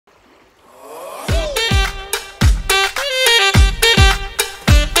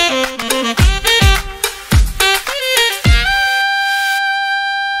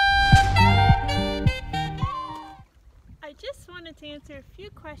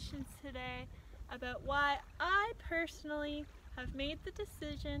questions today about why I personally have made the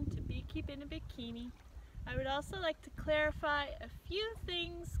decision to beekeep in a bikini. I would also like to clarify a few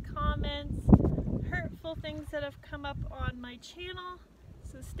things, comments, hurtful things that have come up on my channel,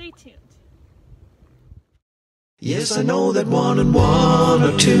 so stay tuned. Yes, I know that 1 and 1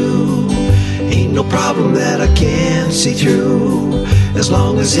 are 2. Ain't no problem that I can't see through, as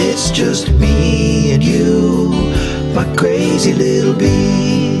long as it's just me and you, my crazy little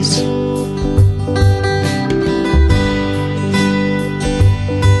bees.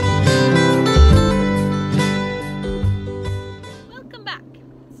 Welcome back.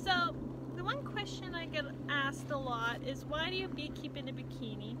 So, the one question I get asked a lot is, why do you beekeep in a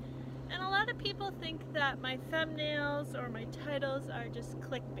bikini? And a lot of people think that my thumbnails or my titles are just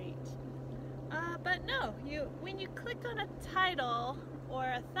clickbait. But no, when you click on a title or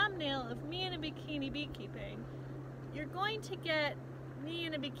a thumbnail of me in a bikini beekeeping, you're going to get me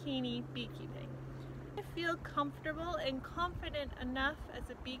in a bikini beekeeping. I feel comfortable and confident enough as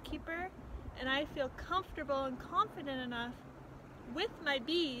a beekeeper, and I feel comfortable and confident enough with my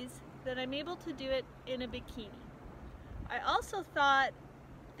bees that I'm able to do it in a bikini. I also thought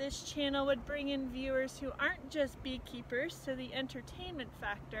this channel would bring in viewers who aren't just beekeepers, so the entertainment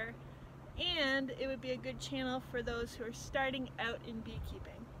factor, and it would be a good channel for those who are starting out in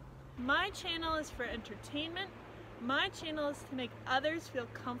beekeeping. My channel is for entertainment. My channel is to make others feel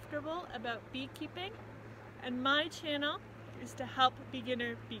comfortable about beekeeping, and my channel is to help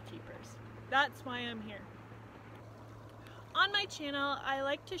beginner beekeepers. That's why I'm here. On my channel, I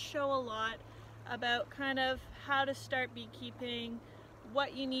like to show a lot about kind of how to start beekeeping,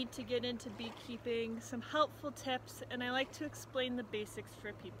 what you need to get into beekeeping, some helpful tips, and I like to explain the basics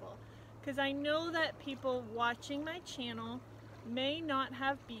for people. Because I know that people watching my channel may not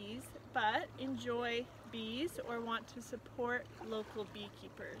have bees, but enjoy bees or want to support local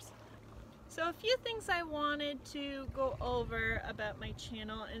beekeepers. So a few things I wanted to go over about my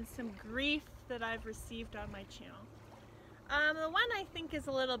channel and some grief that I've received on my channel. The one I think is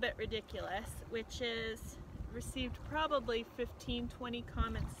a little bit ridiculous, which is received probably 15-20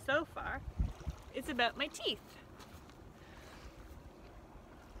 comments so far, is about my teeth.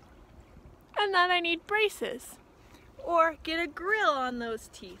 And that I need braces or get a grill on those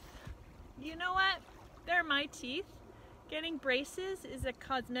teeth. You know what? They're my teeth. Getting braces is a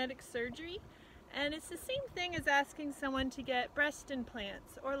cosmetic surgery, and it's the same thing as asking someone to get breast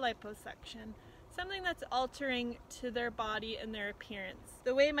implants or liposuction, something that's altering to their body and their appearance.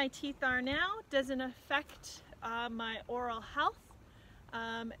 The way my teeth are now doesn't affect my oral health,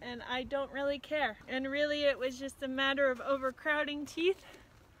 and I don't really care. And really it was just a matter of overcrowding teeth,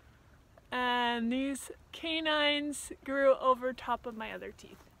 and these canines grew over top of my other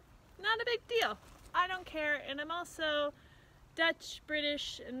teeth. Not a big deal. I don't care, and I'm also Dutch,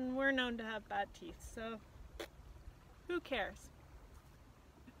 British, and we're known to have bad teeth, so who cares?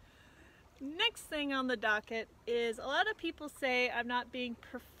 Next thing on the docket is, a lot of people say I'm not being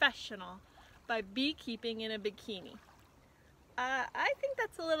professional by beekeeping in a bikini. I think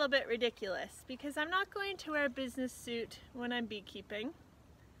that's a little bit ridiculous, because I'm not going to wear a business suit when I'm beekeeping.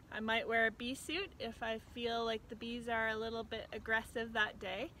 I might wear a bee suit if I feel like the bees are a little bit aggressive that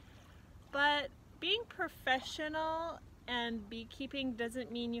day. But being professional and beekeeping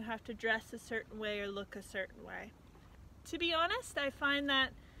doesn't mean you have to dress a certain way or look a certain way. To be honest, I find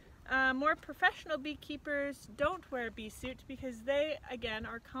that more professional beekeepers don't wear a bee suit because they, again,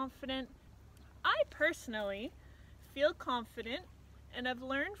 are confident. I personally feel confident, and I've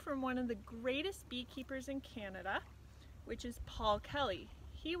learned from one of the greatest beekeepers in Canada, which is Paul Kelly.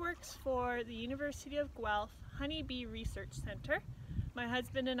 He works for the University of Guelph Honeybee Research Center. My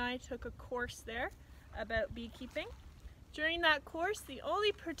husband and I took a course there about beekeeping. During that course, the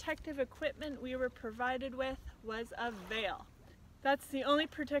only protective equipment we were provided with was a veil. That's the only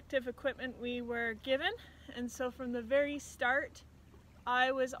protective equipment we were given, and so from the very start,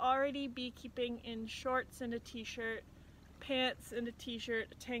 I was already beekeeping in shorts and a t-shirt, pants and a t-shirt,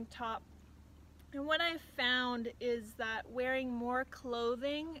 a tank top. And what I've found is that wearing more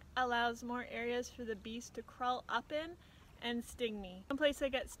clothing allows more areas for the bees to crawl up in and sting me. One place I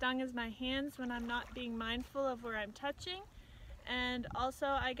get stung is my hands when I'm not being mindful of where I'm touching, and also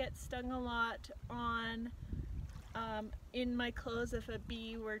I get stung a lot on in my clothes if a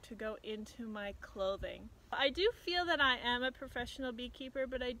bee were to go into my clothing. I do feel that I am a professional beekeeper,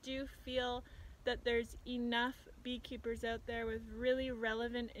 but I do feel that there's enough beekeepers out there with really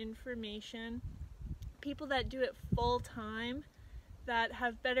relevant information, people that do it full time, that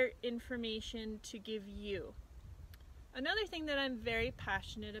have better information to give you. Another thing that I'm very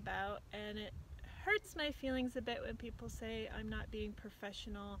passionate about, and it hurts my feelings a bit when people say I'm not being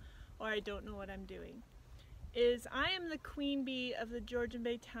professional or I don't know what I'm doing, is I am the queen bee of the Georgian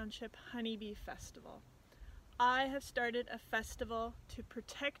Bay Township Honeybee Festival. I have started a festival to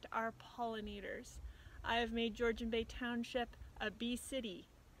protect our pollinators. I have made Georgian Bay Township a bee city.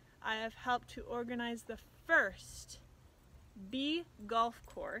 I have helped to organize the first bee golf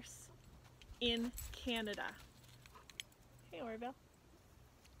course in Canada. Hey, Orville.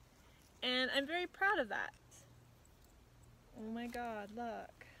 And I'm very proud of that. Oh my God,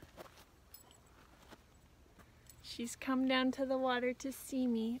 look. She's come down to the water to see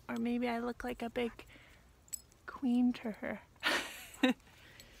me, or maybe I look like a big queen to her.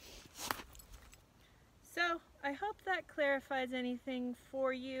 So, I hope that clarifies anything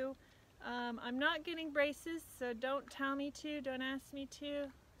for you. I'm not getting braces, so don't tell me to, don't ask me to.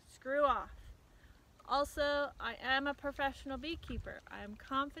 Screw off. Also, I am a professional beekeeper. I am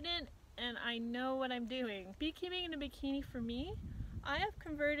confident and I know what I'm doing. Beekeeping in a bikini for me, I have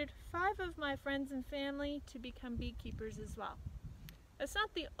converted 5 of my friends and family to become beekeepers as well. That's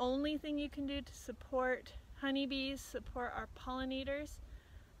not the only thing you can do to support honeybees, support our pollinators.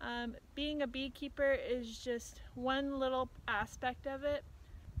 Being a beekeeper is just one little aspect of it.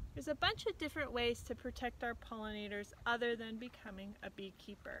 There's a bunch of different ways to protect our pollinators other than becoming a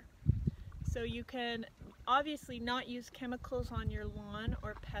beekeeper. So you can obviously not use chemicals on your lawn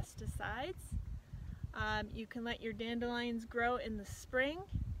or pesticides. You can let your dandelions grow in the spring.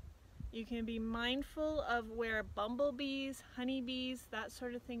 You can be mindful of where bumblebees, honeybees, that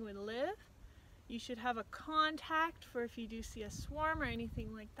sort of thing would live. You should have a contact for if you do see a swarm or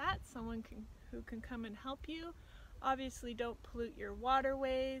anything like that, someone who can come and help you. Obviously, don't pollute your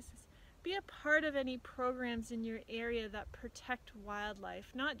waterways. Be a part of any programs in your area that protect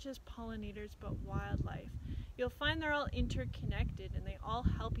wildlife, not just pollinators, but wildlife. You'll find they're all interconnected and they all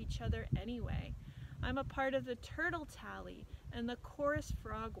help each other anyway. I'm a part of the Turtle Tally and the Chorus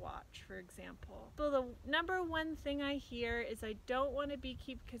Frog Watch, for example. So the number one thing I hear is I don't want to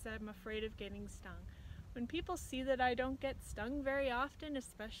beekeep because I'm afraid of getting stung. When people see that I don't get stung very often,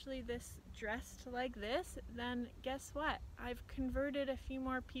 especially this dressed like this, then guess what? I've converted a few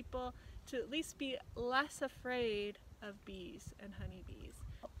more people to at least be less afraid of bees and honeybees.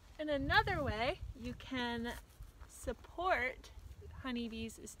 And another way you can support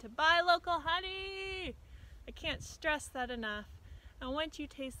honeybees is to buy local honey. I can't stress that enough. And once you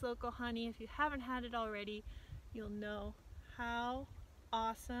taste local honey, if you haven't had it already, you'll know how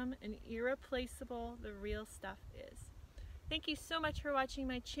awesome and irreplaceable the real stuff is. Thank you so much for watching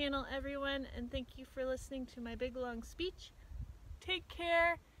my channel, everyone, and thank you for listening to my big long speech. Take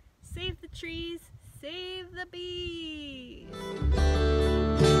care, save the trees, save the bees.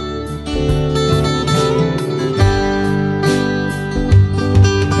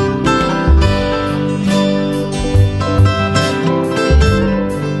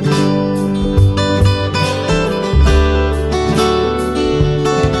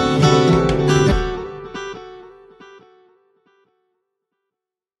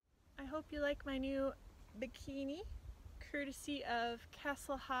 I hope you like my new bikini, courtesy of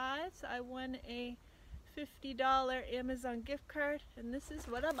Castle Hives. I won a $50 Amazon gift card, and this is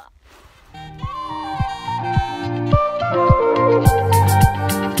what I bought.